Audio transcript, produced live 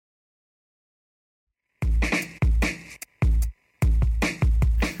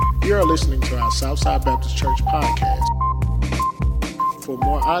are listening to our Southside Baptist Church podcast. For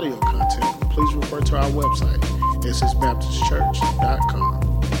more audio content, please refer to our website, ssbaptistchurch.com.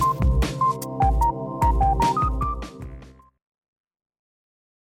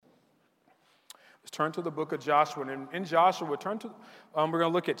 Let's turn to the book of Joshua. And in Joshua, we're going to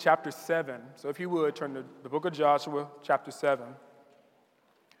look at chapter 7. So if you would, turn to the book of Joshua, chapter 7.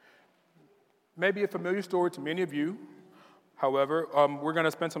 Maybe a familiar story to many of you. However, we're going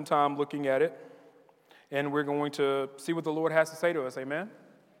to spend some time looking at it, and we're going to see what the Lord has to say to us. Amen?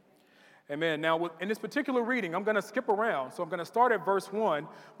 Amen. Now, in this particular reading, I'm going to skip around. So I'm going to start at verse 1,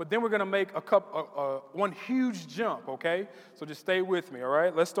 but then we're going to make one huge jump, okay? So just stay with me, all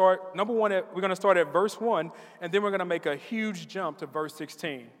right? Let's start. Number one, we're going to start at verse 1, and then we're going to make a huge jump to verse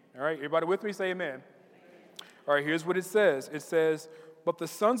 16. All right? Everybody with me? Say amen. All right, here's what it says. It says, "But the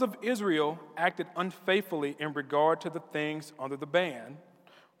sons of Israel acted unfaithfully in regard to the things under the ban.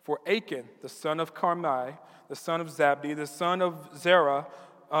 For Achan, the son of Carmi, the son of Zabdi, the son of Zerah,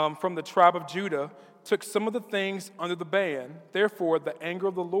 from the tribe of Judah, took some of the things under the ban. Therefore, the anger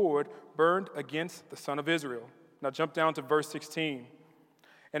of the Lord burned against the son of Israel." Now jump down to verse 16.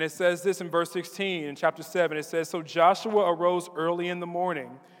 And it says this in verse 16 in chapter 7. It says, "So Joshua arose early in the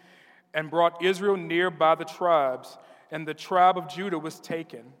morning and brought Israel near by the tribes, and the tribe of Judah was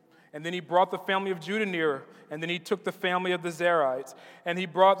taken. And then he brought the family of Judah near, and then he took the family of the Zerites. And he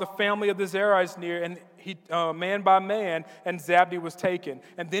brought the family of the Zerites near, and he man by man, and Zabdi was taken.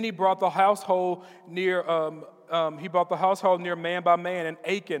 And then he brought the household near. Man by man, and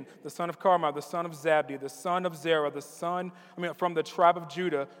Achan, the son of Carmi, the son of Zabdi, the son of Zerah, from the tribe of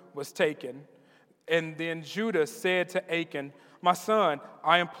Judah, was taken. And then Judah said to Achan, 'My son,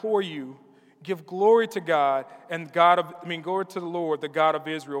 I implore you, give glory to God and glory to the Lord, the God of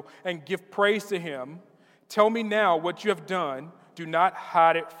Israel, and give praise to him. Tell me now what you have done. Do not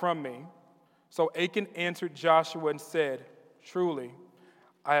hide it from me.' So Achan answered Joshua and said, 'Truly,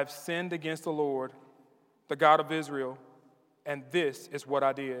 I have sinned against the Lord, the God of Israel, and this is what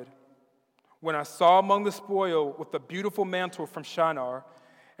I did. When I saw among the spoil with the beautiful mantle from Shinar,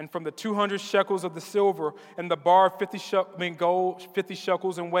 and from the 200 shekels of the silver, and the bar of 50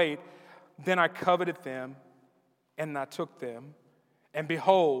 shekels in weight, then I coveted them, and I took them. And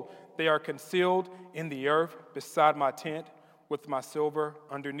behold, they are concealed in the earth beside my tent, with my silver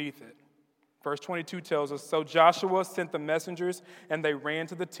underneath it.'" Verse 22 tells us, "So Joshua sent the messengers, and they ran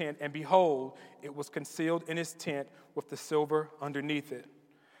to the tent, and behold, it was concealed in his tent with the silver underneath it.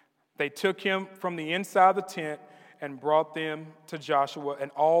 They took him from the inside of the tent and brought them to Joshua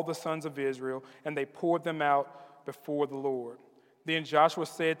and all the sons of Israel, and they poured them out before the Lord. Then Joshua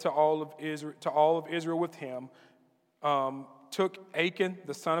said to all of Israel with him, took Achan,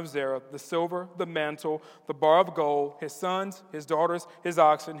 the son of Zerah, the silver, the mantle, the bar of gold, his sons, his daughters, his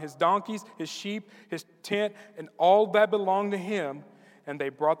oxen, his donkeys, his sheep, his tent, and all that belonged to him, and they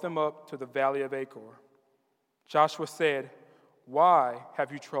brought them up to the valley of Achor. Joshua said, 'Why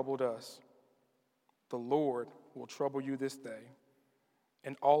have you troubled us? The Lord will trouble you this day.'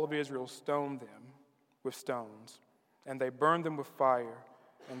 And all of Israel stoned them with stones. And they burned them with fire,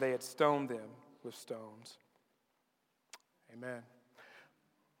 and they had stoned them with stones." Amen.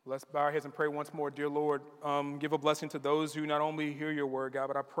 Let's bow our heads and pray once more. Dear Lord, give a blessing to those who not only hear your word, God,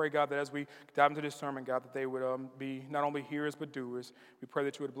 but I pray, God, that as we dive into this sermon, God, that they would be not only hearers but doers. We pray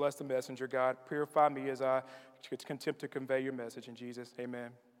that you would bless the messenger, God. Purify me as I attempt to convey your message. In Jesus,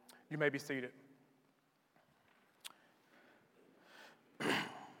 amen. You may be seated.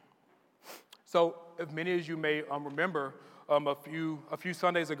 So, if many of you may remember, a few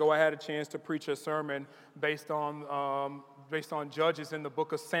Sundays ago, I had a chance to preach a sermon based on Judges in the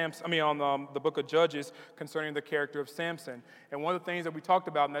book of the book of Judges concerning the character of Samson. And one of the things that we talked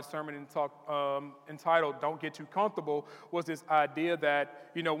about in that sermon entitled "Don't Get Too Comfortable" was this idea that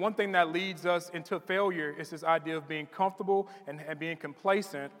one thing that leads us into failure is this idea of being comfortable and being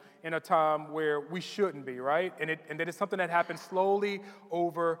complacent in a time where we shouldn't be, right? And that is something that happens slowly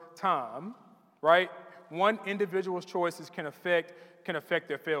over time. Right? One individual's choices can affect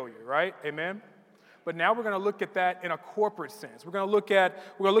their failure, right? Amen? But now we're going to look at that in a corporate sense. We're going to look at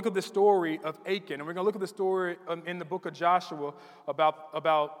the story of Achan, and we're going to look at the story in the book of Joshua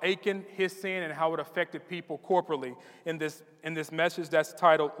about Achan, his sin, and how it affected people corporately in this message that's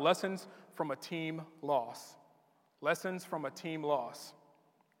titled "Lessons from a Team Loss." Lessons from a Team Loss.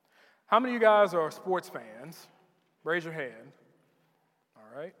 How many of you guys are sports fans? Raise your hand.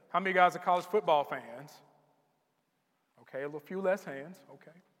 All right. How many of you guys are college football fans? Okay, a few less hands.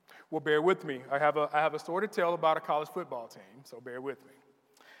 Okay. Well, bear with me. I have a story to tell about a college football team, so bear with me.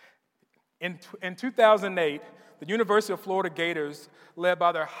 In 2008, the University of Florida Gators, led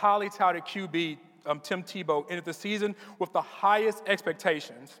by their highly touted QB, Tim Tebow, ended the season with the highest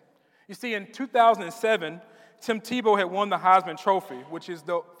expectations. You see, in 2007, Tim Tebow had won the Heisman Trophy, which is,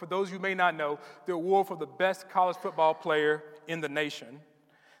 for those who may not know, the award for the best college football player in the nation.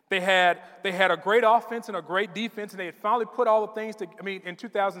 They had a great offense and a great defense, and they had finally put all the things in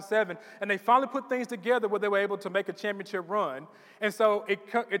 2007, and they finally put things together where they were able to make a championship run. And so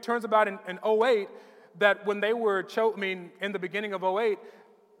it turns about in 2008 that when they were in the beginning of 2008,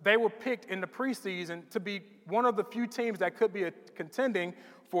 they were picked in the preseason to be one of the few teams that could be contending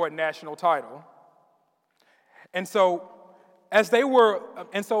for a national title. And so as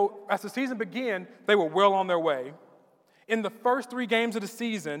the season began, they were well on their way. In the first 3 games of the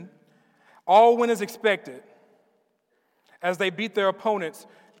season, all went as expected as they beat their opponents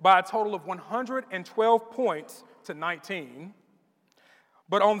by a total of 112 points to 19.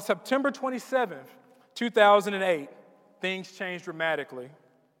 But on September 27th, 2008, things changed dramatically.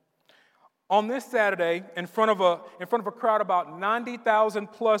 On this Saturday, in front of a crowd about 90,000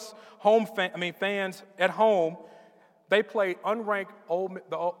 plus fans at home, they played the unranked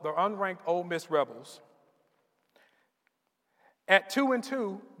Ole Miss Rebels. At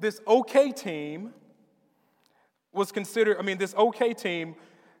 2-2, this OK team was considered. This OK team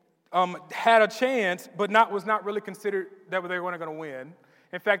had a chance, but was not really considered that they were going to win.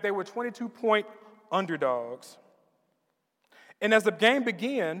 In fact, they were 22-point underdogs. And as the game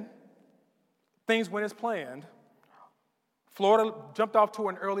began, things went as planned. Florida jumped off to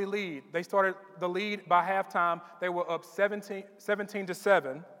an early lead. They started the lead by halftime. They were up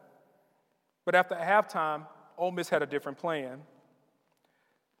 17-7. But after halftime, Ole Miss had a different plan.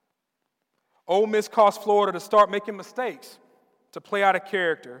 Ole Miss caused Florida to start making mistakes, to play out of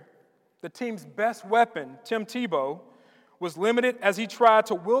character. The team's best weapon, Tim Tebow, was limited as he tried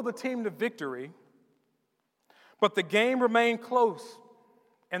to will the team to victory. But the game remained close,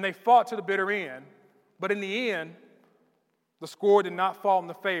 and they fought to the bitter end. But in the end, the score did not fall in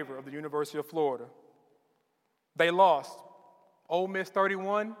the favor of the University of Florida. They lost. Ole Miss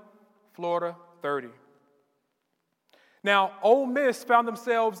 31, Florida 30. Now, Ole Miss found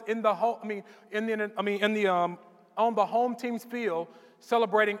themselves on the home team's field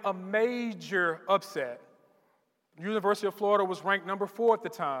celebrating a major upset. The University of Florida was ranked number 4 at the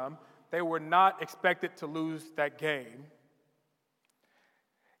time. They were not expected to lose that game.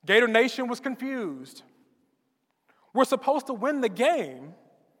 Gator Nation was confused. We're supposed to win the game,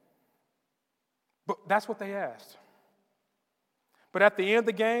 but that's what they asked. But at the end of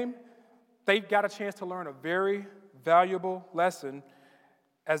the game, they got a chance to learn a very valuable lesson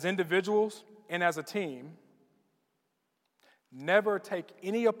as individuals and as a team. Never take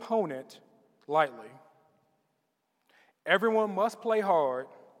any opponent lightly. Everyone must play hard,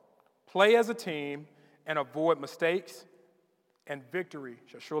 play as a team, and avoid mistakes, and victory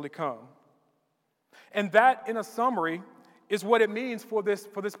shall surely come. And that, in a summary, is what it means for this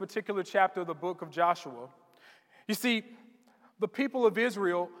particular chapter of the book of Joshua. You see, the people of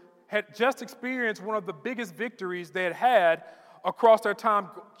Israel had just experienced one of the biggest victories they had had across their time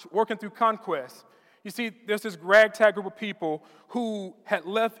working through conquest. You see, there's this ragtag group of people who had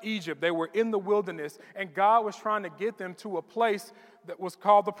left Egypt. They were in the wilderness, and God was trying to get them to a place that was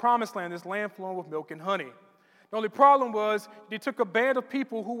called the Promised Land, this land flowing with milk and honey. The only problem was they took a band of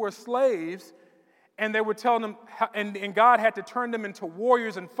people who were slaves, and they were telling them, and God had to turn them into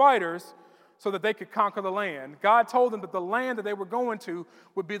warriors and fighters so that they could conquer the land. God told them that the land that they were going to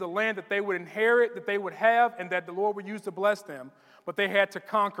would be the land that they would inherit, that they would have, and that the Lord would use to bless them, but they had to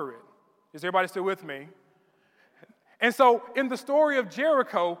conquer it. Is everybody still with me? And so in the story of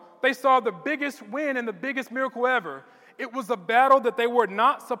Jericho, they saw the biggest win and the biggest miracle ever. It was a battle that they were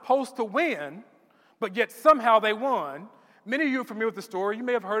not supposed to win, but yet somehow they won. Many of you are familiar with the story. You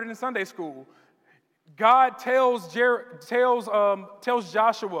may have heard it in Sunday school. God tells Joshua,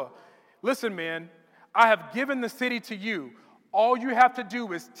 listen, man, I have given the city to you. All you have to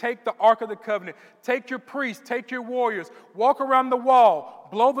do is take the Ark of the Covenant, take your priests, take your warriors, walk around the wall,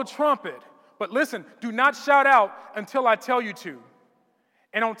 blow the trumpet. But listen, do not shout out until I tell you to.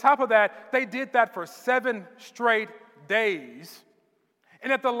 And on top of that, they did that for 7 straight days.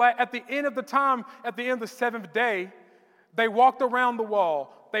 And at the end of the 7th day, they walked around the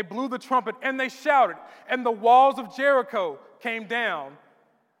wall, they blew the trumpet, and they shouted, and the walls of Jericho came down.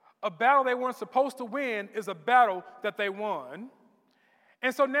 A battle they weren't supposed to win is a battle that they won.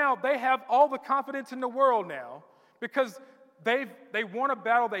 And so now they have all the confidence in the world now because they won a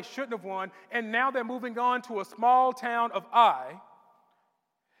battle they shouldn't have won, and now they're moving on to a small town of Ai.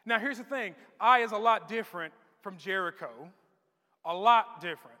 Now here's the thing, Ai is a lot different from Jericho, a lot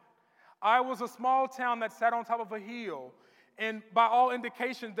different. Ai was a small town that sat on top of a hill. And by all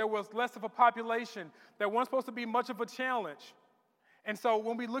indications, there was less of a population. There wasn't supposed to be much of a challenge. And so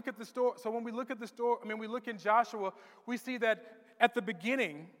when we look at the story, we look in Joshua, we see that at the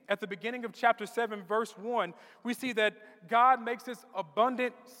beginning of chapter 7, verse 1, we see that God makes this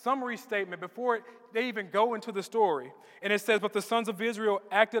abundant summary statement before they even go into the story. And it says, but the sons of Israel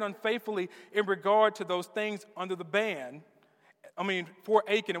acted unfaithfully in regard to those things under the ban. For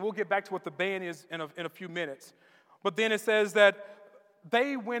Achan, and we'll get back to what the ban is in a few minutes. But then it says that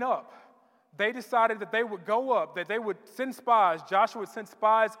they went up. They decided that they would go up, that they would send spies. Joshua would send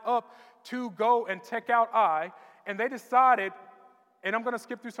spies up to go and check out Ai. And they decided, and I'm going to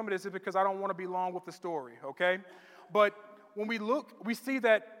skip through some of this because I don't want to be long with the story, okay? But when we look, we see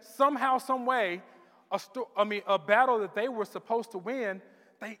that somehow, some way, a battle that they were supposed to win,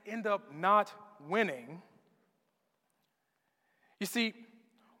 they end up not winning. You see,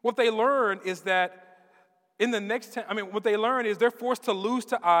 what they learn is that what they learn is they're forced to lose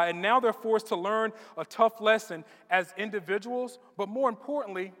to Ai, and now they're forced to learn a tough lesson as individuals, but more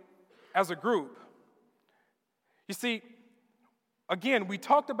importantly, as a group. You see, again, we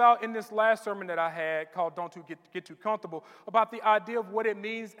talked about in this last sermon that I had called Don't Get Too Comfortable about the idea of what it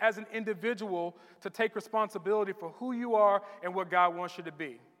means as an individual to take responsibility for who you are and what God wants you to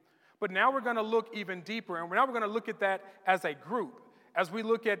be. But now we're going to look even deeper, and now we're going to look at that as a group, as we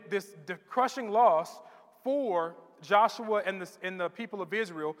look at the crushing loss for Joshua and the people of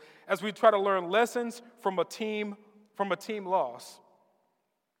Israel, as we try to learn lessons from a team loss.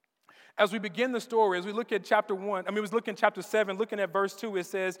 As we begin the story, as we look at chapter 7, looking at verse 2, it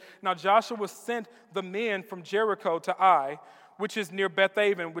says, now Joshua sent the men from Jericho to Ai, which is near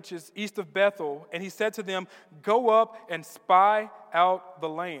Bethaven, which is east of Bethel, and he said to them, go up and spy out the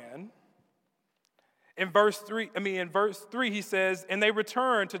land. In verse 3, he says, and they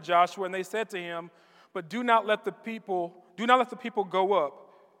returned to Joshua, and they said to him, but do not let the people go up.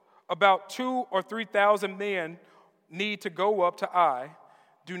 About 2,000 or 3,000 men need to go up to Ai.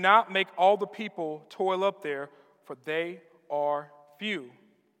 Do not make all the people toil up there, for they are few.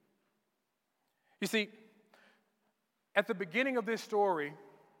 You see, at the beginning of this story,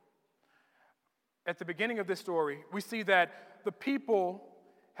 we see that the people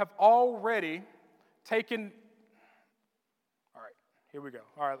have already taken. All right, here we go.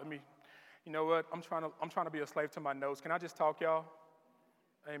 All right, you know what? I'm trying to be a slave to my notes. Can I just talk, y'all?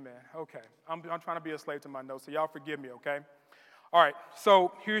 Amen. Okay. I'm trying to be a slave to my notes, so y'all forgive me, okay? All right,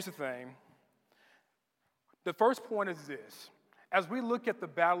 so here's the thing. The first point is this. As we look at the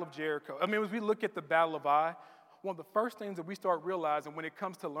Battle of Jericho, as we look at the Battle of Ai, one of the first things that we start realizing when it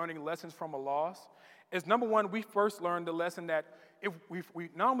comes to learning lessons from a loss is, number one, we first learn the lesson that if we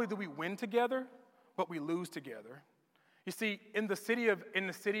not only do we win together, but we lose together. You see, in the city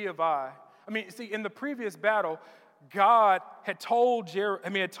of Ai, in the previous battle, God had told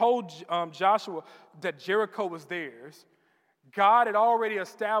Joshua that Jericho was theirs. God had already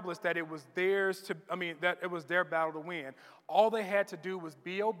established that it was that it was their battle to win. All they had to do was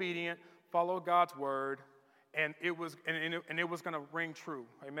be obedient, follow God's word, and it was going to ring true.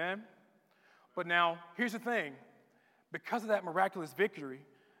 Amen? But now, here's the thing. Because of that miraculous victory,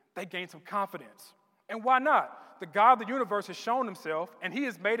 they gained some confidence. And why not? The God of the universe has shown himself, and he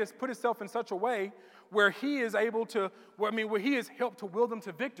has put himself in such a way where he is able to, where he has helped to will them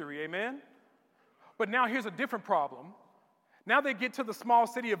to victory, amen? But now here's a different problem. Now they get to the small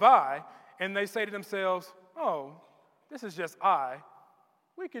city of Ai, and they say to themselves, oh, this is just Ai.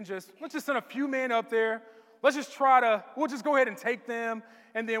 Let's just send a few men up there. We'll just go ahead and take them,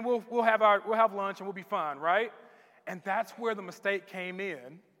 and then we'll have lunch and we'll be fine, right? And that's where the mistake came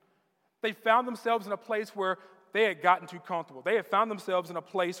in. They found themselves in a place where they had gotten too comfortable. They had found themselves in a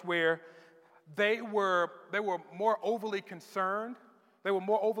place where they were more overly concerned. They were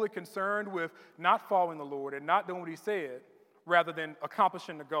more overly concerned with not following the Lord and not doing what he said, rather than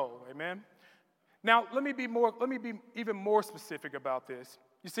accomplishing the goal. Amen? Now, let me be even more specific about this.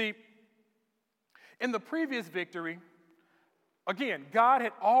 You see, in the previous victory, again, God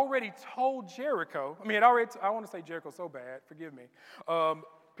had already told Jericho, I want to say Jericho so bad, forgive me.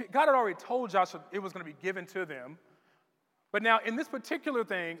 God had already told Joshua it was going to be given to them. But now, in this particular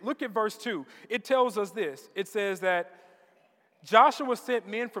thing, look at verse 2. It tells us this. It says that Joshua sent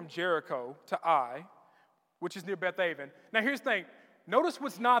men from Jericho to Ai, which is near Bethaven. Now, here's the thing. Notice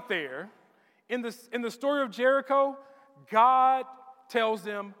what's not there. In the story of Jericho, God tells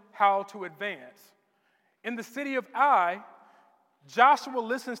them how to advance. In the city of Ai, Joshua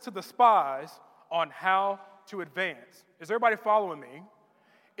listens to the spies on how to advance. Is everybody following me?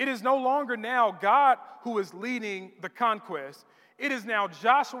 It is no longer now God who is leading the conquest. It is now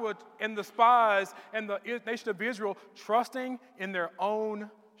Joshua and the spies and the nation of Israel trusting in their own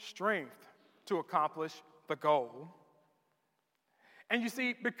strength to accomplish the goal. And you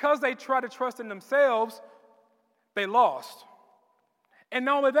see, because they tried to trust in themselves, they lost. And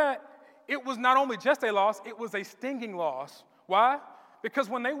not only that, it was not only just a loss, it was a stinging loss. Why? Because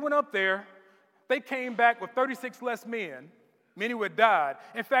when they went up there, they came back with 36 less men, many who had died.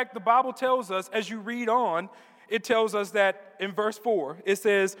 In fact, the Bible tells us, as you read on, it tells us that in verse 4, it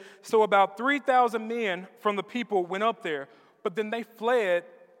says, so about 3,000 men from the people went up there, but then they fled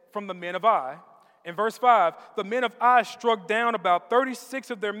from the men of Ai. In verse 5, the men of Ai struck down about 36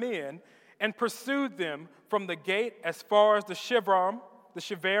 of their men and pursued them from the gate as far as the Shevarim,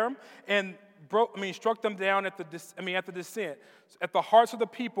 and struck them down at the descent. At the hearts of the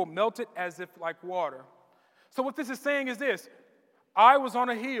people melted as if like water. So what this is saying is this: Ai was on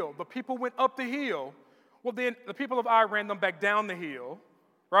a hill. The people went up the hill. Well, then the people of Ai ran them back down the hill,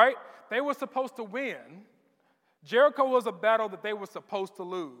 right? They were supposed to win. Jericho was a battle that they were supposed to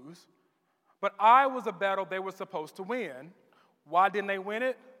lose, but Ai was a battle they were supposed to win. Why didn't they win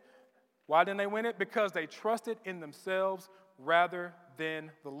it? Why didn't they win it? Because they trusted in themselves rather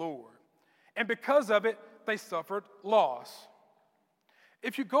than the Lord. And because of it, they suffered loss.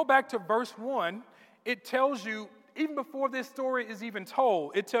 If you go back to verse 1, it tells you, even before this story is even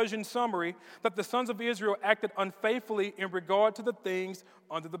told, it tells you in summary that the sons of Israel acted unfaithfully in regard to the things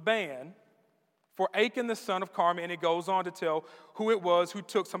under the ban for Achan the son of Carmi, and it goes on to tell who it was who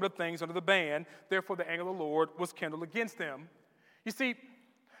took some of the things under the ban. Therefore, the anger of the Lord was kindled against them. You see,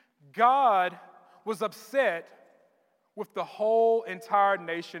 God was upset with the whole entire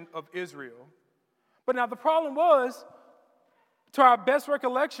nation of Israel. But now the problem was, to our best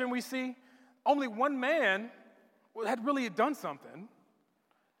recollection, we see only one man had really done something.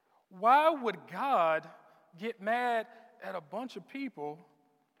 Why would God get mad at a bunch of people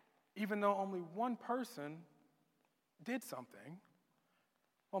even though only one person did something?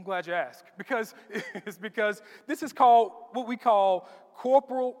 Well, I'm glad you asked, because this is called what we call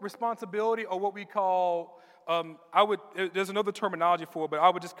corporal responsibility, or what we call, there's another terminology for it, but I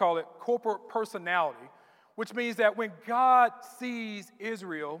would just call it corporate personality, which means that when God sees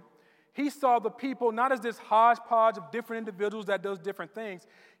Israel, he saw the people not as this hodgepodge of different individuals that does different things.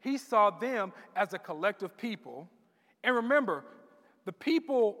 He saw them as a collective people. And remember,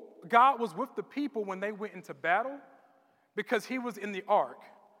 God was with the people when they went into battle because he was in the ark.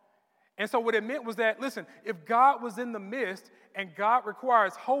 And so what it meant was that, listen, if God was in the midst and God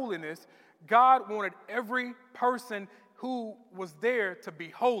requires holiness, God wanted every person who was there to be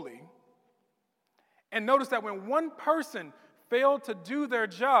holy. And notice that when one person failed to do their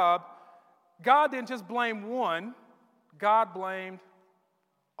job, God didn't just blame one, God blamed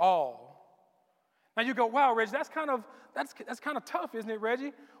all. Now you go, wow, Reggie, that's kind of tough, isn't it,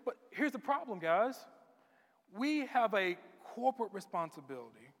 Reggie? But here's the problem, guys. We have a corporate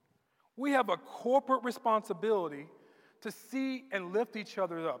responsibility. We have a corporate responsibility to see and lift each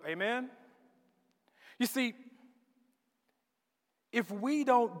other up. Amen? You see, if we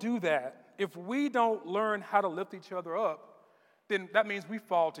don't do that, if we don't learn how to lift each other up, then that means we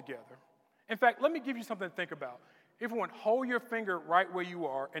fall together. In fact, let me give you something to think about. Everyone, hold your finger right where you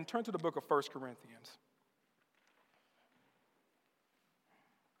are and turn to the book of 1 Corinthians.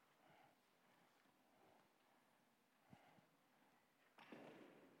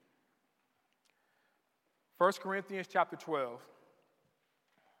 First Corinthians chapter 12.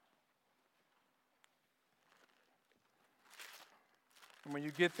 And when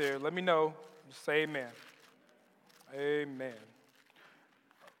you get there, let me know. Just say amen. Amen.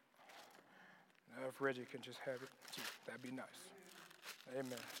 Now, if Reggie can just have it, that'd be nice.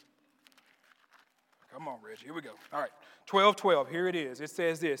 Amen. Come on, Reggie. Here we go. All right. 12:12. Here it is. It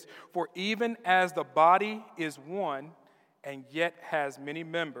says this: for even as the body is one and yet has many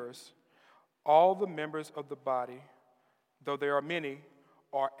members, all the members of the body, though there are many,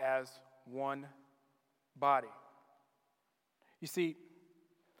 are as one body. You see,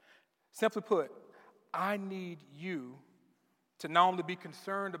 simply put, I need you to not only be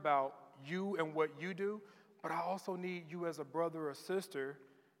concerned about you and what you do, but I also need you as a brother or sister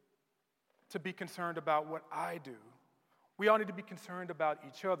to be concerned about what I do. We all need to be concerned about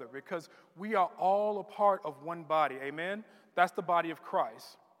each other because we are all a part of one body. Amen? That's the body of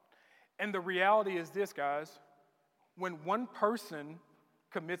Christ. And the reality is this, guys. When one person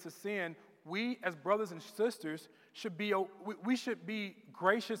commits a sin, we as brothers and sisters should be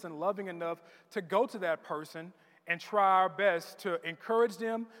gracious and loving enough to go to that person and try our best to encourage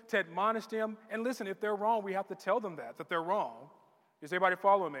them, to admonish them. And listen, if they're wrong, we have to tell them that they're wrong. Is everybody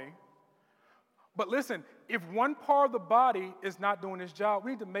following me? But listen, if one part of the body is not doing its job,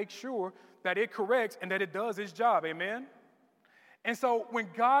 we need to make sure that it corrects and that it does its job, amen? And so when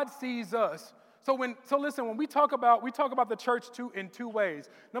God sees us, listen, when we talk about the church in two ways.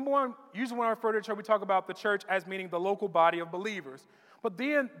 Number one, usually when I refer to the church, we talk about the church as meaning the local body of believers. But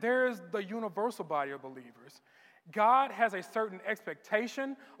then there's the universal body of believers. God has a certain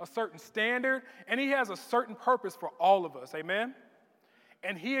expectation, a certain standard, and he has a certain purpose for all of us, amen?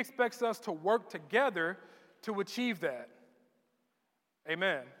 And he expects us to work together to achieve that.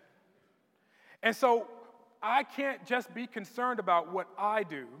 Amen. And so I can't just be concerned about what I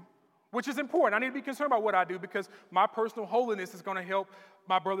do, which is important. I need to be concerned about what I do because my personal holiness is going to help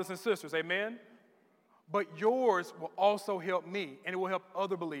my brothers and sisters. Amen. But yours will also help me, and it will help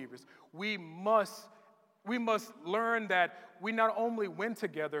other believers. We must learn that we not only win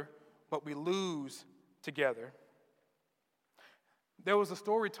together, but we lose together. There was a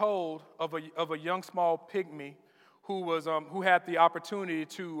story told of a young small pygmy who had the opportunity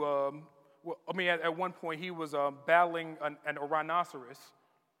to. At one point he was battling a rhinoceros.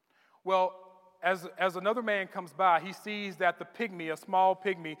 Well, as another man comes by, he sees that the pygmy, a small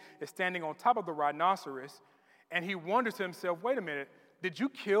pygmy, is standing on top of the rhinoceros, and he wonders to himself, "Wait a minute, did you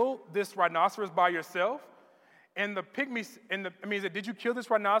kill this rhinoceros by yourself?" And the pygmy, he said, "Did you kill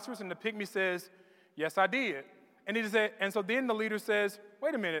this rhinoceros?" And the pygmy says, "Yes, I did." And he said, and so then the leader says,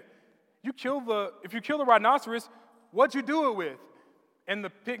 "Wait a minute, if you kill the rhinoceros, what'd you do it with?" And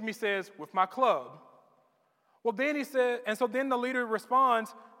the pygmy says, "With my club." Well, then he said, and so then the leader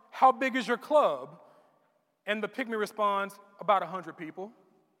responds, "How big is your club?" And the pygmy responds, "About 100 people."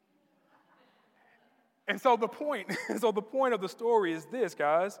 And so the point of the story is this,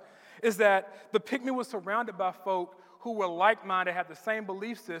 guys, is that the pygmy was surrounded by folk who were like-minded, had the same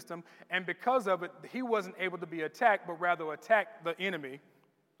belief system, and because of it, he wasn't able to be attacked, but rather attack the enemy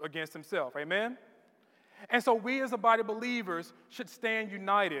against himself. Amen? And so we as a body of believers should stand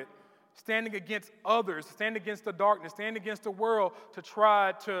united, standing against others, stand against the darkness, stand against the world to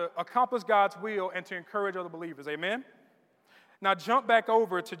try to accomplish God's will and to encourage other believers. Amen? Now jump back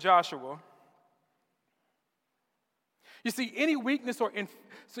over to Joshua. You see, any weakness or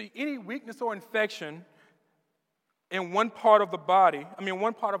infection in one part of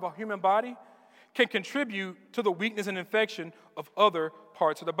a human body, can contribute to the weakness and infection of other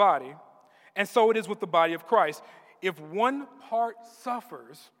parts of the body. And so it is with the body of Christ. If one part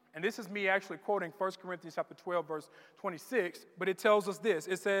suffers, and this is me actually quoting 1 Corinthians chapter 12, verse 26, but it tells us this.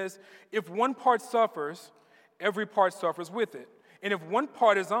 It says, if one part suffers, every part suffers with it. And if one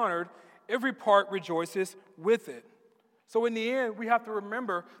part is honored, every part rejoices with it. So in the end, we have to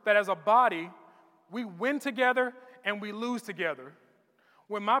remember that as a body, we win together and we lose together.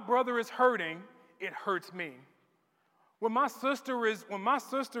 When my brother is hurting, it hurts me. When my sister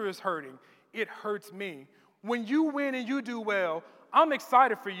is hurting, it hurts me. When you win and you do well, I'm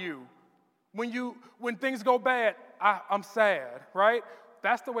excited for you. When things go bad, I'm sad, right?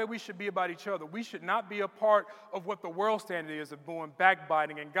 That's the way we should be about each other. We should not be a part of what the world standard is of doing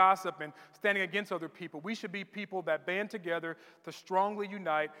backbiting and gossip and standing against other people. We should be people that band together to strongly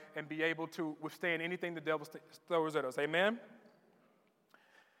unite and be able to withstand anything the devil throws at us. Amen?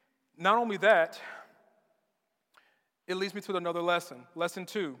 Not only that, it leads me to another lesson. Lesson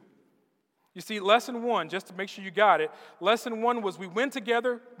 2. You see, lesson 1, just to make sure you got it, lesson 1 was we win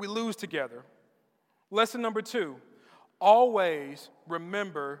together, we lose together. Lesson number 2, always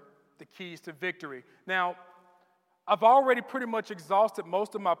remember the keys to victory. Now, I've already pretty much exhausted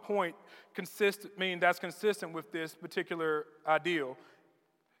most of my point that's consistent with this particular ideal.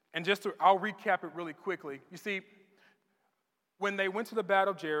 And I'll recap it really quickly. You see, when they went to the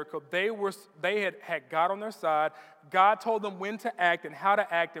battle of Jericho, they had God on their side. God told them when to act and how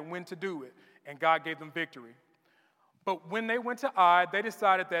to act and when to do it. And God gave them victory. But when they went to Ai, they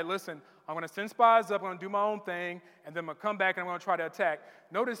decided that, listen, I'm going to send spies up, I'm going to do my own thing, and then I'm going to come back and I'm going to try to attack.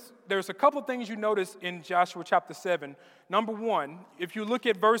 Notice, there's a couple of things you notice in Joshua chapter 7. Number 1, if you look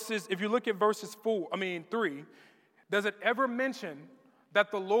at verses 3, does it ever mention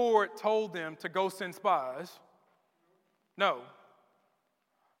that the Lord told them to go send spies? No.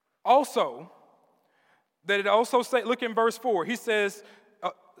 Also, look in verse 4. He says,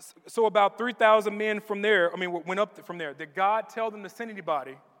 so about 3,000 men went up from there. Did God tell them to send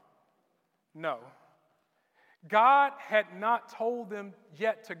anybody? No. God had not told them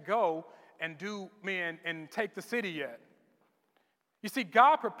yet to go and take the city yet. You see,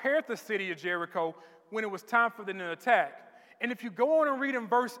 God prepared the city of Jericho when it was time for them to attack. And if you go on and read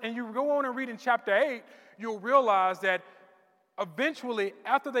in chapter 8, you'll realize that eventually,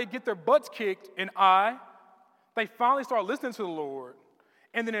 after they get their butts kicked in Ai, they finally start listening to the Lord.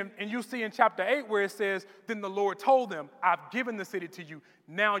 And then and you see in chapter 8 where it says, then the Lord told them, I've given the city to you.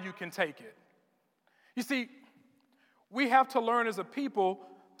 Now you can take it. You see, we have to learn as a people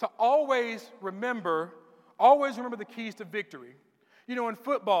to always remember the keys to victory. You know, in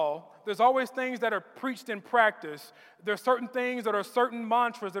football, there's always things that are preached in practice. There are certain things that are certain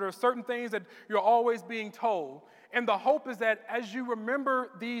mantras, that are certain things that you're always being told. And the hope is that as you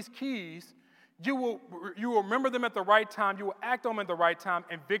remember these keys, you will remember them at the right time, you will act on them at the right time,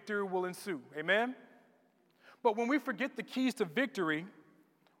 and victory will ensue. Amen? But when we forget the keys to victory,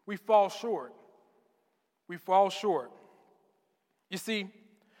 we fall short. We fall short. You see,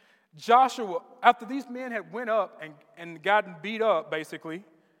 Joshua, after these men had went up and gotten beat up, basically,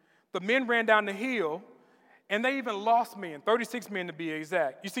 the men ran down the hill, and they even lost men, 36 men to be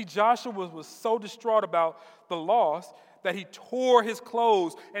exact. You see, Joshua was so distraught about the loss that he tore his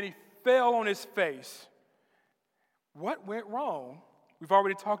clothes and he fell on his face. What went wrong? We've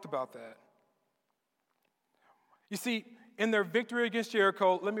already talked about that. You see, in their victory against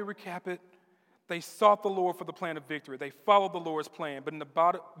Jericho, let me recap it. They sought the Lord for the plan of victory. They followed the Lord's plan. But in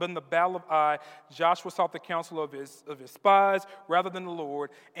the battle of Ai, Joshua sought the counsel of his spies rather than the Lord,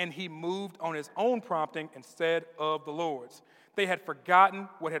 and he moved on his own prompting instead of the Lord's. They had forgotten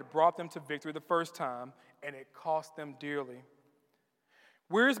what had brought them to victory the first time, and it cost them dearly.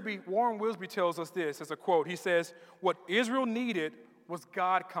 Warren Wiersbe tells us this as a quote. He says, what Israel needed was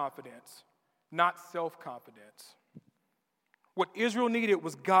God confidence, not self-confidence. What Israel needed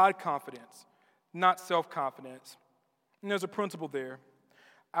was God confidence, not self-confidence. And there's a principle there.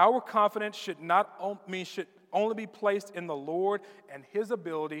 Our confidence should only be placed in the Lord and his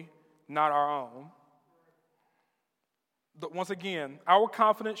ability, not our own. Once again, our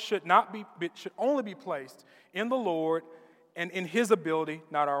confidence should only be placed in the Lord and in his ability,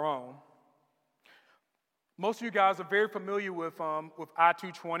 not our own. Most of you guys are very familiar with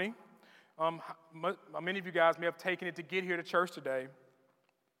I-220. Many of you guys may have taken it to get here to church today.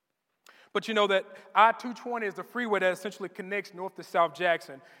 But you know that I-220 is the freeway that essentially connects north to South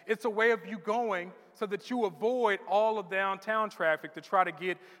Jackson. It's a way of you going so that you avoid all of downtown traffic to try to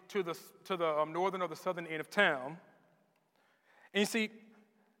get to the northern or the southern end of town. And you see,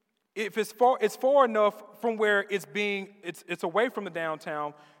 if it's far enough from where it's away from the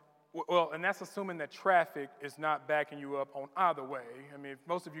downtown, well, and that's assuming that traffic is not backing you up on either way. I mean,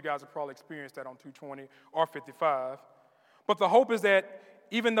 most of you guys have probably experienced that on 220 or 55. But the hope is that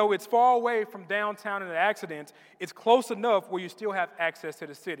even though it's far away from downtown and the accidents, it's close enough where you still have access to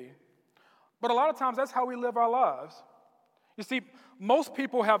the city. But a lot of times, that's how we live our lives. You see, most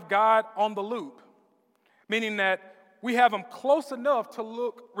people have God on the loop, meaning that we have him close enough to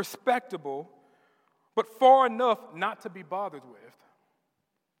look respectable, but far enough not to be bothered with.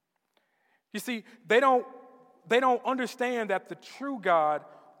 You see, they don't understand that the true God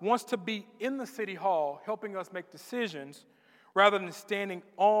wants to be in the city hall helping us make decisions rather than standing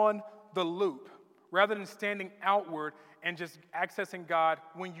on the loop, rather than standing outward and just accessing God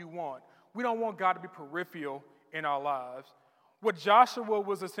when you want. We don't want God to be peripheral in our lives. What Joshua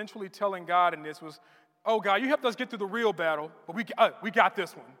was essentially telling God in this was, oh, God, you helped us get through the real battle, but we got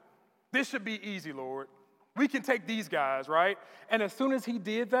this one. This should be easy, Lord. We can take these guys, right? And as soon as he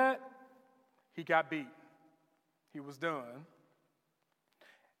did that, he got beat. He was done.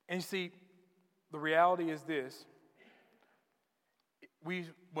 And you see, the reality is this. We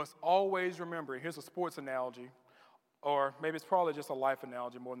must always remember, here's a sports analogy, or maybe it's probably just a life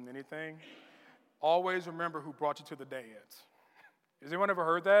analogy more than anything. Always remember who brought you to the dance. Has anyone ever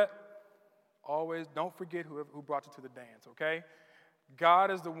heard that? Always don't forget who brought you to the dance, okay? God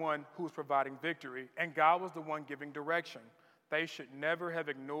is the one who's providing victory, and God was the one giving direction. They should never have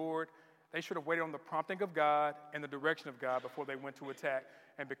ignored. They should have waited on the prompting of God and the direction of God before they went to attack,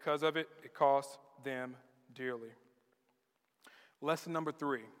 and because of it, it cost them dearly. Lesson number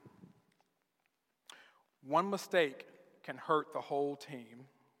 3. One mistake can hurt the whole team.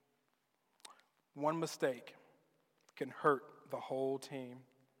 One mistake can hurt the whole team.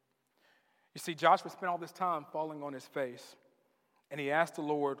 You see, Joshua spent all this time falling on his face, and he asked the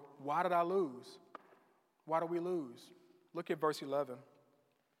Lord, why did I lose? Why did we lose? Look at verse 11.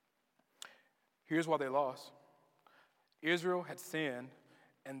 Here's why they lost. Israel had sinned,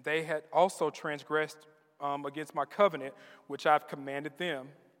 and they had also transgressed against my covenant, which I've commanded them.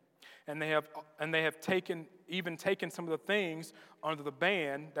 And they have taken some of the things under the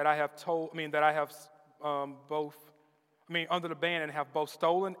ban that I have under the ban and have both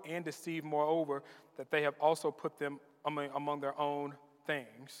stolen and deceived. Moreover, that they have also put them among their own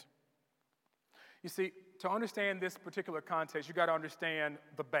things. You see, to understand this particular context, you got to understand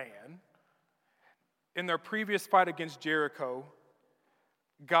the ban. In their previous fight against Jericho,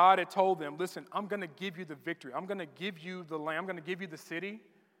 God had told them, listen, I'm going to give you the victory. I'm going to give you the land. I'm going to give you the city.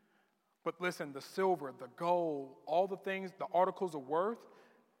 But listen, the silver, the gold, all the things, the articles of worth,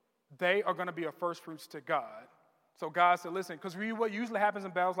 they are going to be a first fruits to God. So God said, listen, because what usually happens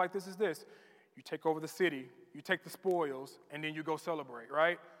in battles like this is this. You take over the city, you take the spoils, and then you go celebrate,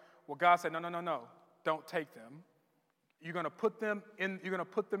 right? Well, God said, no. Don't take them. You're going to put them in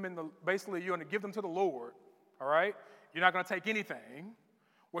basically you're going to give them to the Lord, all right? You're not going to take anything.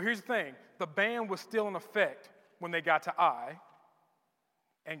 Well, here's the thing. The ban was still in effect when they got to Ai.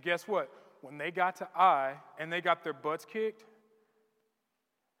 And guess what? When they got to Ai and they got their butts kicked,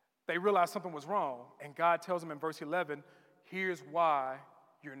 they realized something was wrong. And God tells them in verse 11, here's why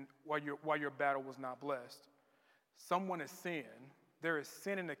your battle was not blessed. Someone has sinned. There is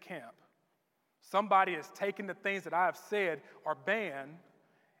sin in the camp. Somebody has taken the things that I have said are banned,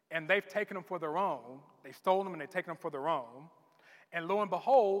 and they've taken them for their own. They've stolen them and they've taken them for their own. And lo and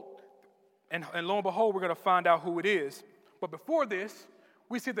behold, we're going to find out who it is. But before this,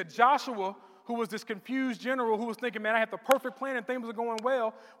 we see that Joshua, who was this confused general who was thinking, man, I have the perfect plan and things are going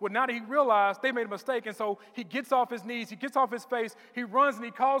well. Well, now that he realized they made a mistake, and so he gets off his knees, he gets off his face, he runs and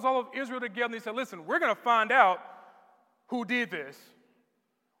he calls all of Israel together and he said, listen, we're going to find out who did this.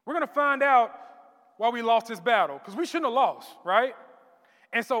 We're going to find out why we lost this battle, because we shouldn't have lost, right?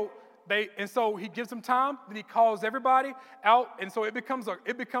 And so he gives them time, then he calls everybody out, and so it becomes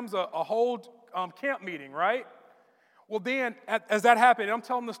a whole camp meeting, right? Well, then, as that happened, I'm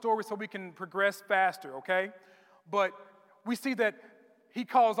telling the story so we can progress faster, okay? But we see that he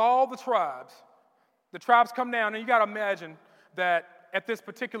calls all the tribes. The tribes come down, and you got to imagine that at this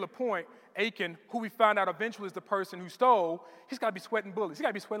particular point, Achan, who we find out eventually is the person who stole, he's got to be sweating bullets. He's got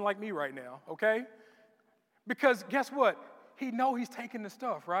to be sweating like me right now, okay? Because guess what? He knows he's taking the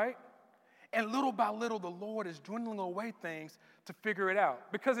stuff, right? And little by little, the Lord is dwindling away things to figure it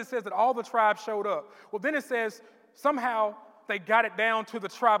out. Because it says that all the tribes showed up. Well, then it says somehow they got it down to the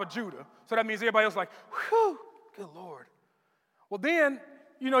tribe of Judah. So that means everybody else is like, whew, good Lord. Well, then,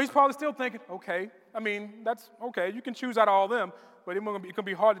 he's probably still thinking, okay, that's okay. You can choose out of all them, but it's going to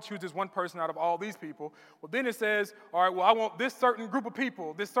be hard to choose this one person out of all these people. Well, then it says, all right, well, I want this certain group of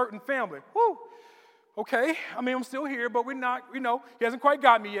people, this certain family. Whew. Okay, I'm still here, but we're not, he hasn't quite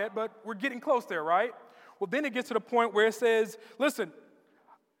got me yet, but we're getting close there, right? Well, then it gets to the point where it says, listen,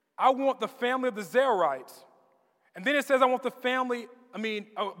 I want the family of the Zeraites. And then it says, I want the family,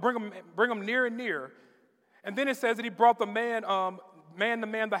 bring them near and near. And then it says that he brought the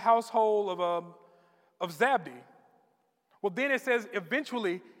the household of Zabdi. Well, then it says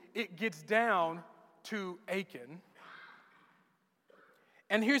eventually it gets down to Achan.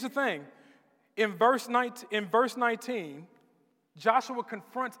 And here's the thing. In verse 19, Joshua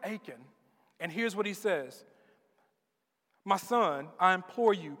confronts Achan, and here's what he says. My son, I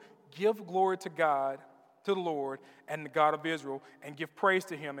implore you, give glory to God, to the Lord, and the God of Israel, and give praise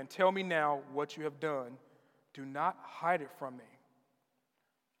to him, and tell me now what you have done. Do not hide it from me.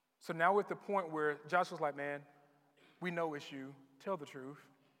 So now we're at the point where Joshua's like, man, we know it's you. Tell the truth.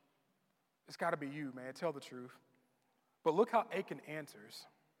 It's got to be you, man. Tell the truth. But look how Achan answers.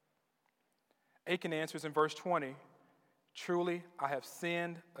 Achan answers in verse 20, truly I have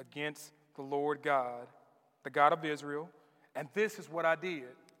sinned against the Lord God, the God of Israel, and this is what I did.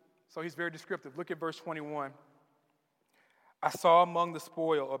 So he's very descriptive. Look at verse 21. I saw among the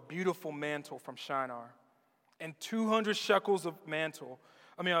spoil a beautiful mantle from Shinar, and 200 shekels of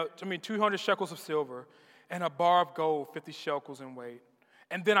 200 shekels of silver, and a bar of gold, 50 shekels in weight.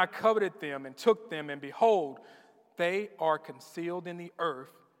 And then I coveted them and took them, and behold, they are concealed in the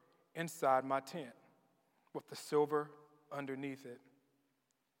earth inside my tent, with the silver underneath it.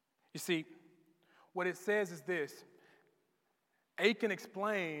 You see, what it says is this. Achan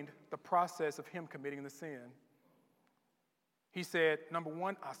explained the process of him committing the sin. He said, number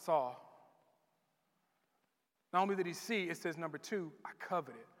one, I saw. Not only did he see, it says, number two, I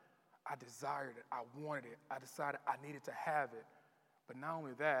coveted. I desired it. I wanted it. I decided I needed to have it. But not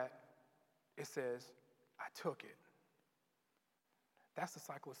only that, it says, I took it. That's the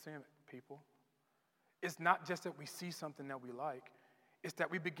cycle of sin, people. It's not just that we see something that we like. It's that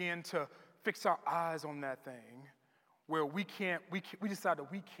we begin to fix our eyes on that thing where we decide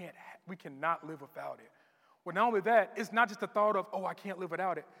that we cannot live without it. Well, not only that, it's not just the thought of, I can't live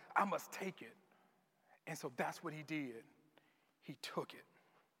without it. I must take it. And so that's what he did. He took it.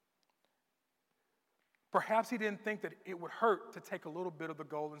 Perhaps he didn't think that it would hurt to take a little bit of the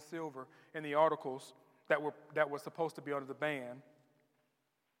gold and silver in the articles that were supposed to be under the ban.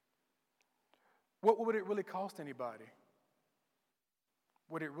 What would it really cost anybody?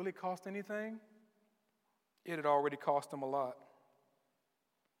 Would it really cost anything? It had already cost them a lot.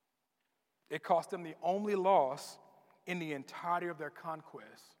 It cost them the only loss in the entirety of their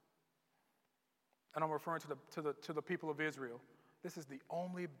conquest. And I'm referring to the people of Israel. This is the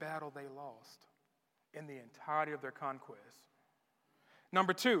only battle they lost in the entirety of their conquest.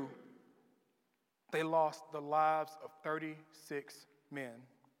 Number two, they lost the lives of 36 men.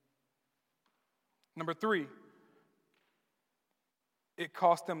 Number three, it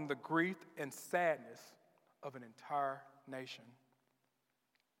cost them the grief and sadness of an entire nation.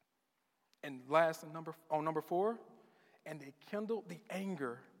 And last, number four, and they kindled the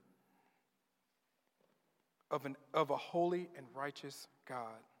anger of a holy and righteous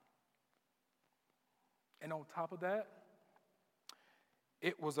God. And on top of that,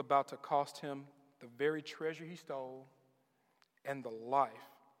 it was about to cost him the very treasure he stole and the life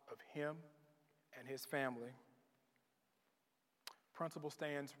of him and his family. Principle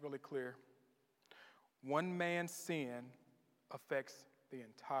stands really clear. One man's sin affects the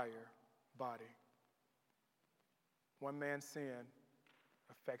entire body. One man's sin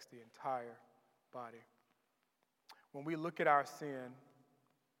affects the entire body. When we look at our sin,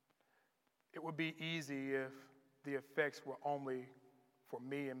 it would be easy if the effects were only for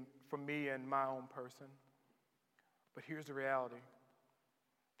me and my own person. But here's the reality.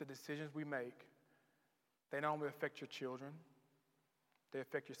 The decisions we make, they not only affect your children, they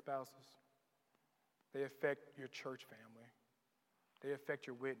affect your spouses. They affect your church family. They affect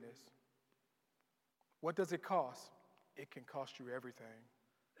your witness. What does it cost? It can cost you everything.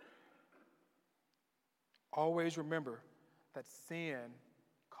 Always remember that sin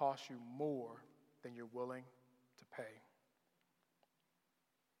costs you more than you're willing to pay.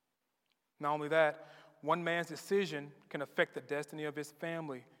 Not only that, one man's decision can affect the destiny of his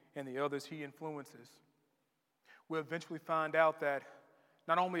family and the others he influences. We'll eventually find out that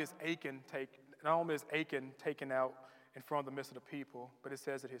not only is Achan taken out in front of the midst of the people, but it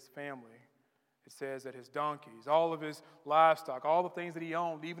says that his family, it says that his donkeys, all of his livestock, all the things that he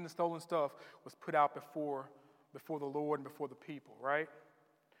owned, even the stolen stuff, was put out before the Lord and before the people, right?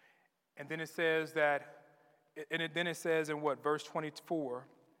 And then it says in verse 24,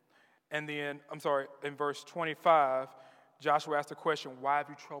 and then, in verse 25, Joshua asked the question, why have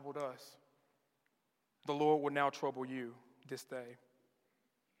you troubled us? The Lord will now trouble you this day.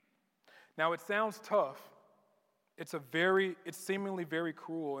 Now, it sounds tough. It's seemingly very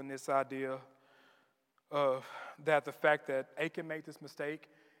cruel in this idea of that the fact that Achan made this mistake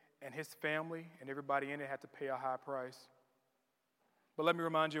and his family and everybody in it had to pay a high price. But let me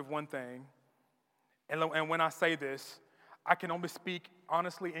remind you of one thing. And when I say this, I can only speak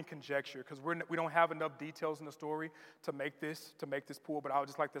honestly in conjecture because we don't have enough details in the story to make this pool, but I would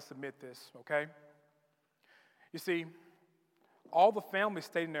just like to submit this, okay? You see, all the families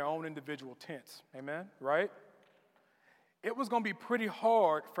stayed in their own individual tents, amen, right? It was going to be pretty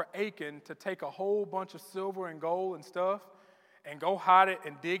hard for Achan to take a whole bunch of silver and gold and stuff and go hide it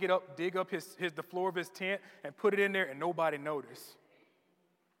and dig up the floor of his tent and put it in there and nobody noticed.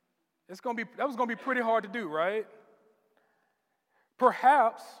 That was going to be pretty hard to do, right?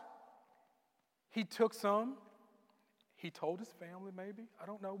 Perhaps he took some. He told his family maybe. I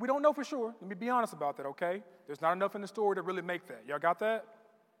don't know. We don't know for sure. Let me be honest about that, okay? There's not enough in the story to really make that. Y'all got that?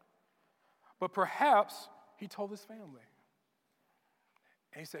 But perhaps he told his family.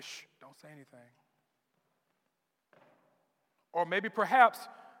 And he said, shh, don't say anything. Or maybe perhaps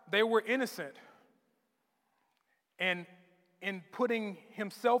they were innocent. And in putting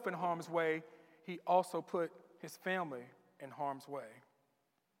himself in harm's way, he also put his family in harm's way.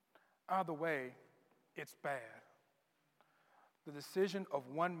 Either way, it's bad. The decision of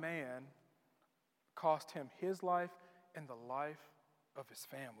one man cost him his life and the life of his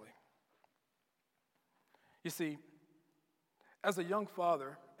family. You see, as a young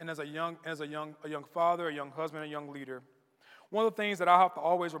father, and as a young father, a young husband, a young leader, one of the things that I have to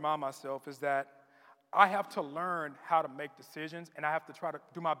always remind myself is that I have to learn how to make decisions, and I have to try to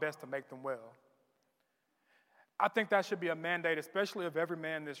do my best to make them well. I think that should be a mandate, especially of every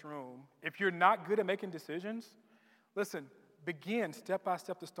man in this room. If you're not good at making decisions, listen, begin step by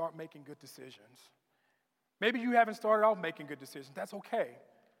step to start making good decisions. Maybe you haven't started off making good decisions. That's okay.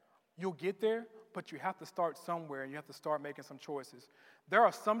 You'll get there, but you have to start somewhere, and you have to start making some choices. There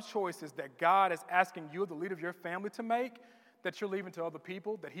are some choices that God is asking you, the leader of your family, to make that you're leaving to other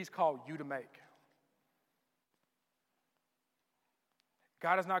people that he's called you to make.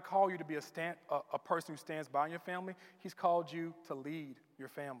 God has not called you to be a person who stands by your family. He's called you to lead your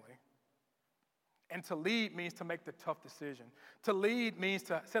family. And to lead means to make the tough decision. To lead means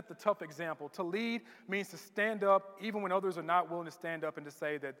to set the tough example. To lead means to stand up even when others are not willing to stand up and to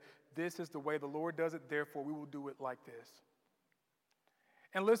say that this is the way the Lord does it, therefore we will do it like this.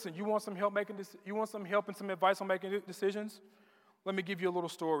 And listen, you want some help and some advice on making decisions? Let me give you a little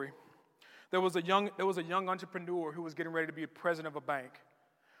story. There was a young entrepreneur who was getting ready to be president of a bank.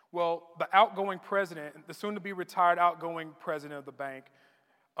 Well, the outgoing president, the soon-to-be retired outgoing president of the bank,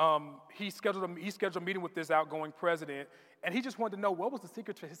 he scheduled a meeting with this outgoing president, and he just wanted to know what was the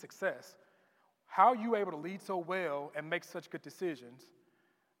secret to his success. How are you able to lead so well and make such good decisions?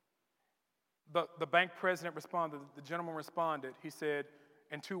 The bank president responded, the gentleman responded, he said,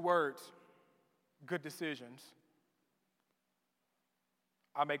 in 2 words, good decisions.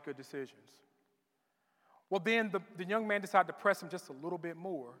 I make good decisions. Well, then the young man decided to press him just a little bit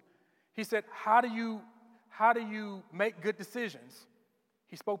more. He said, how do you make good decisions?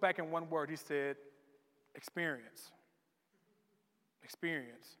 He spoke back in 1 word. He said, experience.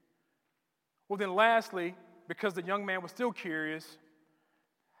 Experience. Well, then lastly, because the young man was still curious,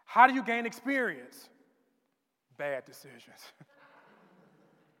 how do you gain experience? Bad decisions.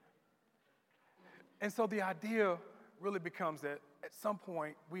 And so the idea really becomes that at some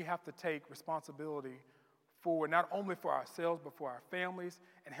point we have to take responsibility for not only for ourselves but for our families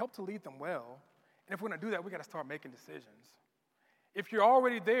and help to lead them well. And if we're going to do that, we got to start making decisions. If you're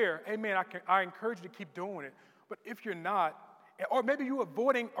already there, amen, I encourage you to keep doing it. But if you're not, or maybe you're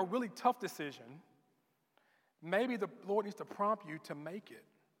avoiding a really tough decision, maybe the Lord needs to prompt you to make it.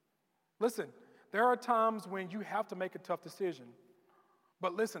 Listen, there are times when you have to make a tough decision.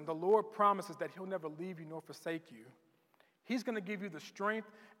 But listen, the Lord promises that he'll never leave you nor forsake you. He's going to give you the strength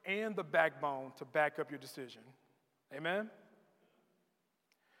and the backbone to back up your decision. Amen?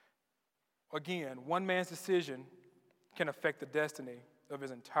 Again, one man's decision can affect the destiny of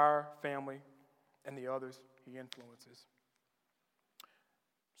his entire family and the others he influences.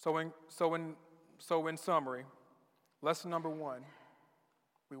 So in summary, lesson number 1,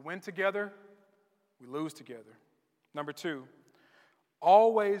 we win together, we lose together. Number 2,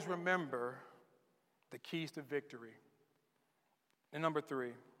 always remember the keys to victory. And number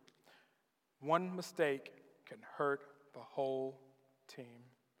 3, one mistake can hurt the whole team.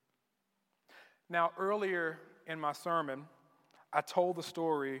 Now, earlier in my sermon, I told the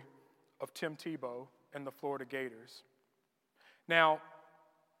story of Tim Tebow and the Florida Gators. Now,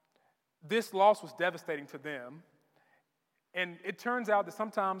 this loss was devastating to them, and it turns out that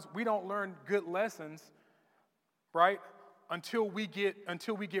sometimes we don't learn good lessons, right, until we get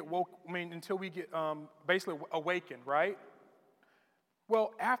basically awakened, right?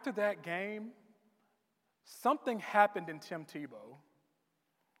 Well, after that game, something happened in Tim Tebow,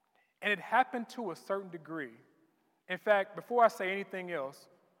 and it happened to a certain degree. In fact, before I say anything else,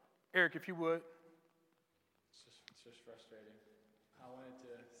 Eric, if you would. It's just frustrating. I wanted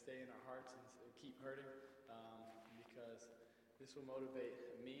to stay in our hearts and keep hurting because this will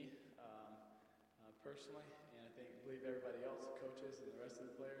motivate me personally, and I believe everybody else, the coaches and the rest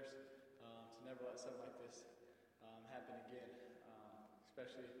of the players, to never let something like this happen again,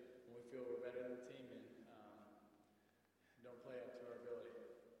 especially when we feel we're better than the team and don't play up to our ability.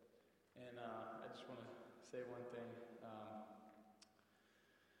 And I just want to say one thing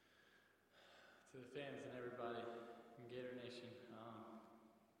to the fans and everybody in Gator Nation.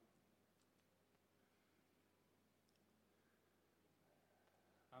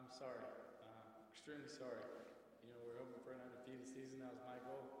 I'm sorry, extremely sorry. You know, we're hoping for an undefeated season. That was my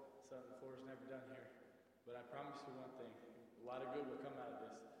goal. Something Florida's never done here. But I promise you one thing, a lot of good will come out of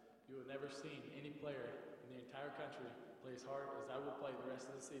this. You will never see any player in the entire country play as hard as I will play the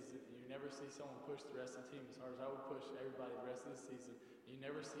rest of the season. And you never see someone push the rest of the team as hard as I will push everybody the rest of the season. You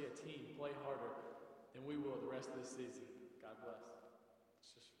never see a team play harder than we will the rest of the season. God bless.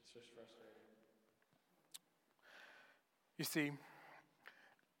 It's just frustrating. You see,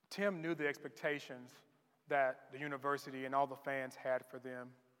 Tim knew the expectations that the university and all the fans had for them.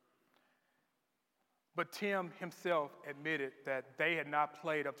 But Tim himself admitted that they had not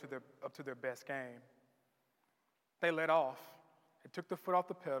played up to their best game. They let off. They took the foot off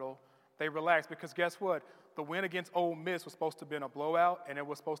the pedal. They relaxed because guess what? The win against Ole Miss was supposed to have been a blowout, and it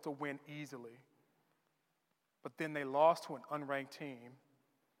was supposed to win easily. But then they lost to an unranked team,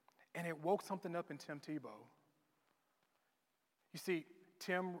 and it woke something up in Tim Tebow. You see,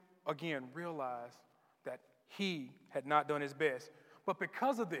 Tim, again, realized that he had not done his best. But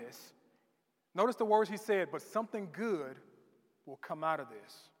because of this, notice the words he said, but something good will come out of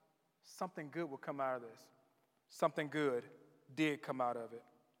this. Something good will come out of this. Something good did come out of it.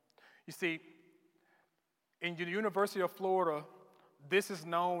 You see, in the University of Florida, this is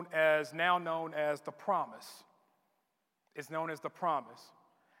now known as the Promise. It's known as the Promise.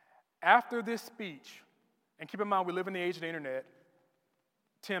 After this speech, and keep in mind we live in the age of the internet,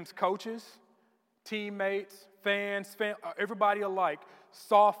 Tim's coaches, teammates, everybody alike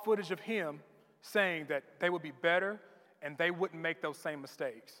saw footage of him saying that they would be better and they wouldn't make those same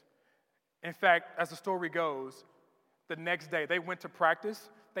mistakes. In fact, as the story goes, the next day they went to practice.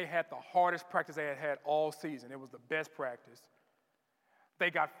 They had the hardest practice they had had all season. It was the best practice.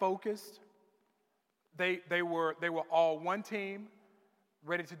 They got focused. They were all one team,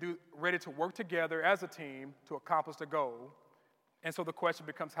 ready to work together as a team to accomplish the goal. And so the question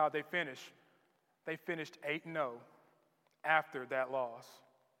becomes how they finish. They finished 8-0 after that loss.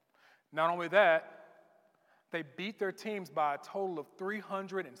 Not only that, they beat their teams by a total of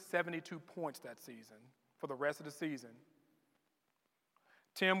 372 points that season for the rest of the season.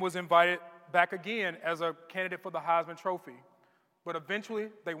 Tim was invited back again as a candidate for the Heisman Trophy, but eventually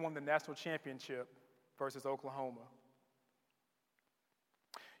they won the national championship versus Oklahoma.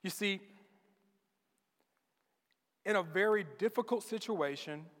 You see, in a very difficult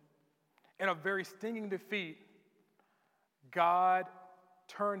situation, in a very stinging defeat, God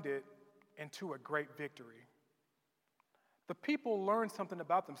turned it into a great victory. The people learned something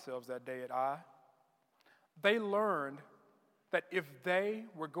about themselves that day at I. They learned that if they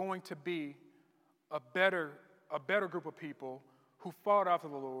were going to be a better group of people who fought after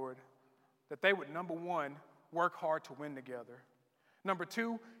the Lord, that they would, number one, work hard to win together. Number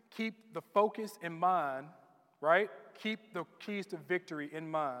two, keep the focus in mind, right? Keep the keys to victory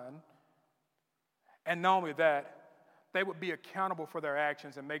in mind. And not only that, they would be accountable for their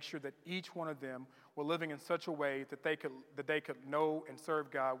actions and make sure that each one of them were living in such a way that they could know and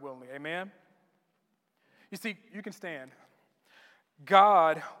serve God willingly. Amen? You see, you can stand.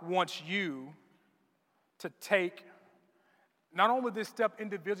 God wants you to take not only this step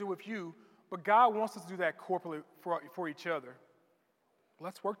individually with you, but God wants us to do that corporately for each other.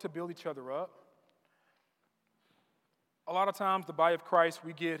 Let's work to build each other up. A lot of times, the body of Christ,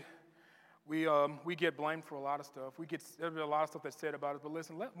 we get blamed for a lot of stuff. There's a lot of stuff that's said about us. But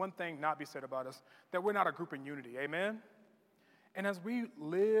listen, let one thing not be said about us, that we're not a group in unity. Amen? And as we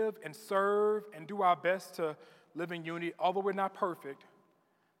live and serve and do our best to live in unity, although we're not perfect,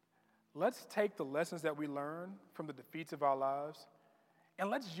 let's take the lessons that we learn from the defeats of our lives and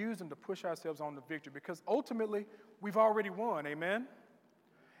let's use them to push ourselves on to victory, because ultimately, we've already won. Amen?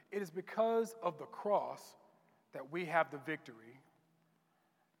 It is because of the cross that we have the victory.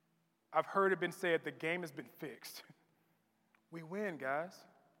 I've heard it been said, the game has been fixed. We win, guys.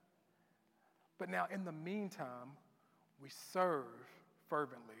 But now, in the meantime, we serve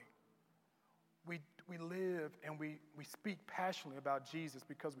fervently. We live and we speak passionately about Jesus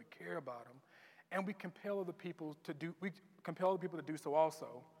because we care about him, and we compel other people to do so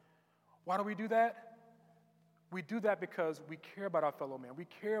also. Why do we do that? We do that because we care about our fellow man. We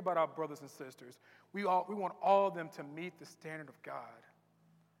care about our brothers and sisters. We want all of them to meet the standard of God.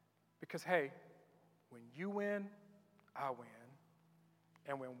 Because, hey, when you win, I win.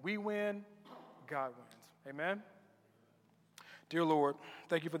 And when we win, God wins. Amen? Dear Lord,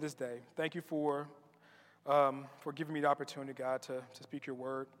 thank you for this day. Thank you for giving me the opportunity, God, to speak your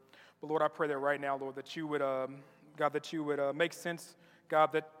word. But, Lord, I pray that right now, Lord, that you would, make sense,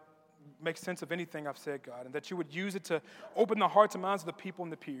 God, that make sense of anything I've said, God, and that you would use it to open the hearts and minds of the people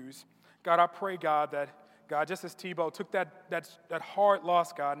in the pews. God, I pray, God, that God, just as Tebow took that hard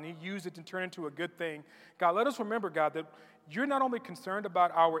loss, God, and he used it to turn into a good thing, God, let us remember, God, that you're not only concerned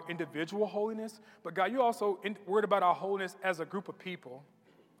about our individual holiness, but, God, you're also worried about our holiness as a group of people.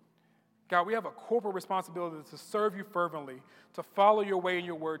 God, we have a corporate responsibility to serve you fervently, to follow your way and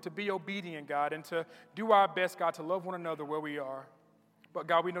your word, to be obedient, God, and to do our best, God, to love one another where we are. But,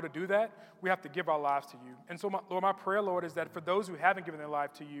 God, we know to do that, we have to give our lives to you. And so, Lord, my prayer, Lord, is that for those who haven't given their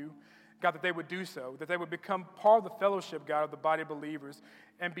life to you, God, that they would do so, that they would become part of the fellowship, God, of the body of believers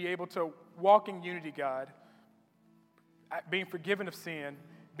and be able to walk in unity, God, being forgiven of sin,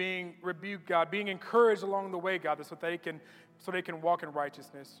 being rebuked, God, being encouraged along the way, God, so they can walk in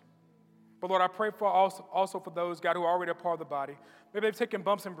righteousness. But, Lord, I pray for also for those, God, who are already a part of the body. Maybe they've taken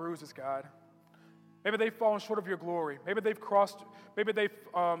bumps and bruises, God. Maybe they've fallen short of your glory. Maybe they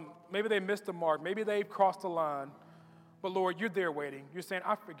missed the mark. Maybe they've crossed the line. But, Lord, you're there waiting. You're saying,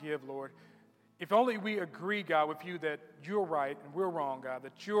 I forgive, Lord. If only we agree, God, with you that you're right and we're wrong, God,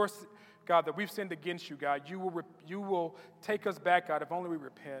 that we've sinned against you, God, you will take us back, God, if only we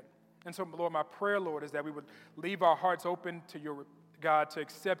repent. And so, Lord, my prayer, Lord, is that we would leave our hearts open to your, God, to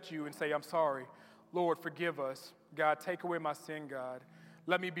accept you and say, I'm sorry. Lord, forgive us. God, take away my sin, God.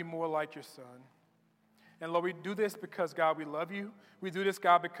 Let me be more like your son. And, Lord, we do this because, God, we love you. We do this,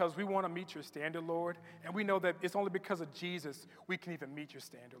 God, because we want to meet your standard, Lord. And we know that it's only because of Jesus we can even meet your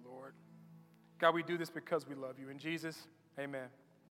standard, Lord. God, we do this because we love you. In Jesus, amen.